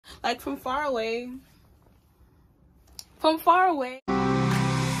like from far away. From far away.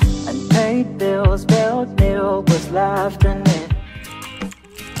 I paid bills, built new, was left in it.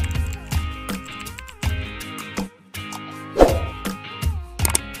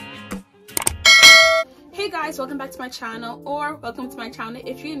 Hey guys, welcome back to my channel, or welcome to my channel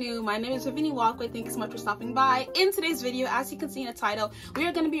if you're new. My name is Vivian Uwakwe. Thank you so much for stopping by. In today's video, as you can see in the title, we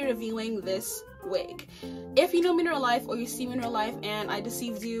are going to be reviewing this wig. If you know me in real life or you see me in real life and I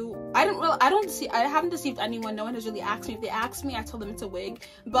deceived you, I haven't deceived anyone. No one has really asked me. If they asked me, I told them it's a wig.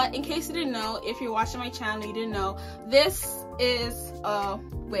 But in case you didn't know, if you're watching my channel, you didn't know, this is a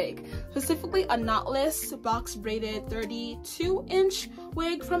wig, specifically a knotless box braided 32-inch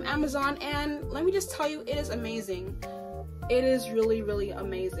wig from Amazon, and let me just tell you, it is amazing. It is really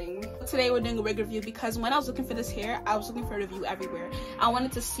amazing. Today we're doing a wig review because when I was looking for this hair, I was looking for a review everywhere. I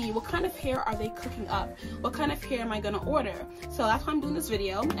wanted to see what kind of hair are they cooking up, what kind of hair am I gonna order. So that's why I'm doing this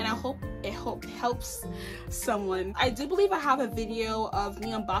video, and I hope it helps someone. I do believe I have a video of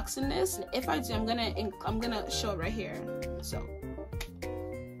me unboxing this. If I do, I'm gonna show it right here.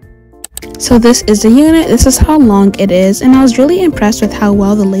 So this is the unit, this is how long it is, and I was really impressed with how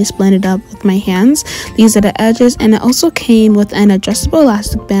well the lace blended up with my hands. These are the edges, and it also came with an adjustable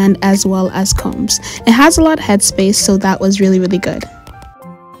elastic band as well as combs. It has a lot of headspace, so that was really good.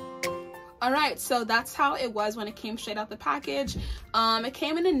 Alright, so that's how it was when it came straight out the package. It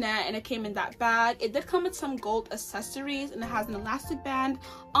came in a net and it came in that bag. It did come with some gold accessories and it has an elastic band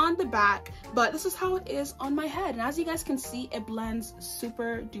on the back, but this is how it is on my head. And as you guys can see, it blends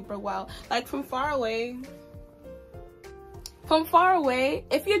super duper well. Like from far away,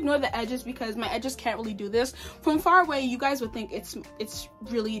 if you ignore the edges, because my edges can't really do this, from far away you guys would think it's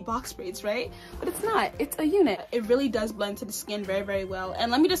really box braids, right? But it's not. It's a unit. It really does blend to the skin very well.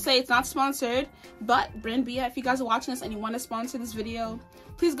 And let me just say, it's not sponsored, but Brinbea, if you guys are watching this and you want to sponsor this video,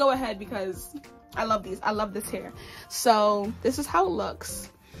 please go ahead, because I love these. I love this hair. So this is how it looks.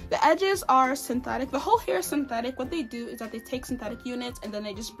 The edges are synthetic. The whole hair is synthetic. What they do is that they take synthetic units and then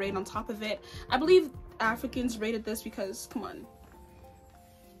they just braid on top of it. I believe Africans braided this because, come on,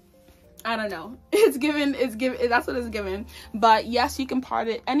 I don't know, that's what it's given. But yes, you can part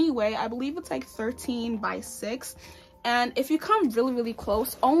it anyway. I believe it's like 13 by 6, and if you come really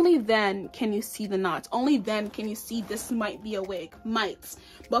close, only then can you see the knots. Only then can you see this might be a wig.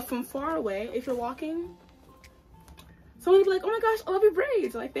 But from far away, if you're walking, someone will be like, oh my gosh, I love your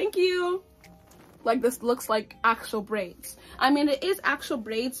braids. Like, thank you. Like, this looks like actual braids. I mean, it is actual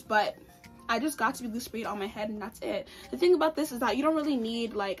braids, but I just got to be loose braid on my head, and that's it. The thing about this is that you don't really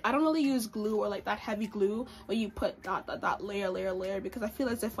need, like, I don't really use glue or like that heavy glue where you put that layer, because I feel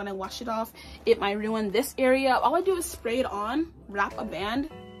as if when I wash it off, it might ruin this area. All I do is spray it on, wrap a band,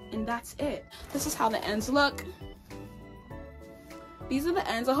 and that's it. This is how the ends look. These are the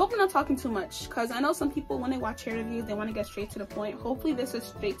ends. I hope I'm not talking too much, because I know some people, when they watch hair reviews, they want to get straight to the point. Hopefully this is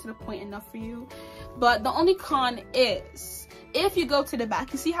straight to the point enough for you. But the only con is, if you go to the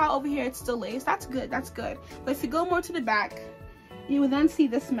back, you see how over here it's still laced? That's good, but if you go more to the back, you will then see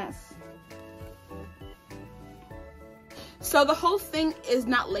this mess. So the whole thing is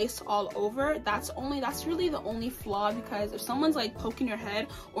not laced all over. That's really the only flaw, because if someone's like poking your head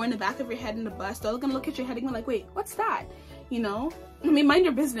or in the back of your head in the bust, they're gonna look at your head and be like, wait, what's that? You know, I mean, mind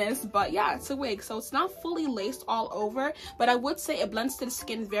your business. But yeah, it's a wig, so it's not fully laced all over, but I would say it blends to the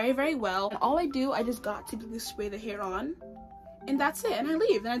skin very well. And all I do, I just got to spray the hair on, and that's it, and I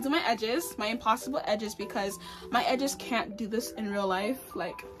leave. Then I do my edges, my impossible edges, because my edges can't do this in real life.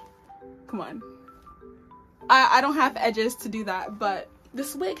 Like, come on, I don't have edges to do that, but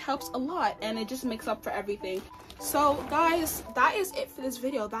this wig helps a lot, and it just makes up for everything. So guys, that is it for this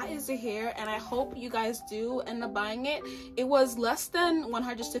video. That is the hair, and I hope you guys do end up buying it. It was less than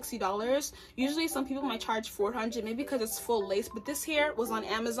 $160. Usually some people might charge $400, maybe because it's full lace, but this hair was on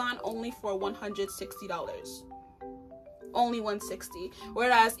Amazon only for $160. Only $160.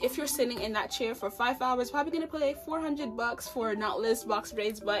 Whereas if you're sitting in that chair for 5 hours, probably gonna pay $400 for knotless box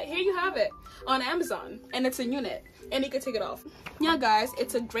braids. But here you have it on Amazon, and it's a unit, and you can take it off. Yeah guys,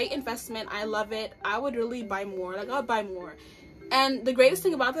 it's a great investment. I love it. I would really buy more. Like, I'll buy more. And the greatest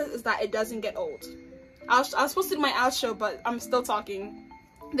thing about this is that it doesn't get old. I was supposed to do my outro, but I'm still talking.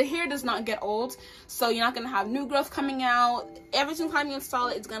 The hair does not get old, so you're not gonna have new growth coming out. Every single time you install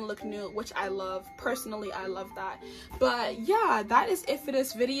it, it's gonna look new, which I love. Personally, I love that. But yeah, that is it for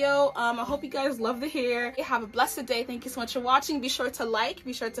this video. I hope you guys love the hair. Have a blessed day. Thank you so much for watching. Be sure to like,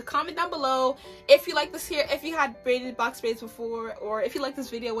 be sure to comment down below if you like this hair, if you had braided box braids before, or if you like this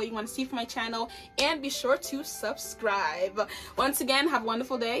video, what you want to see from my channel, and be sure to subscribe. Once again, have a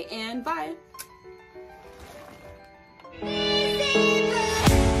wonderful day, and bye.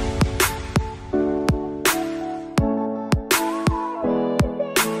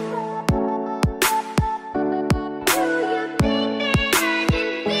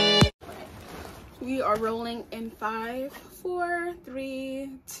 are rolling in 5, 4,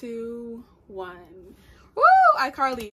 3, 2, 1. Woo! iCarly.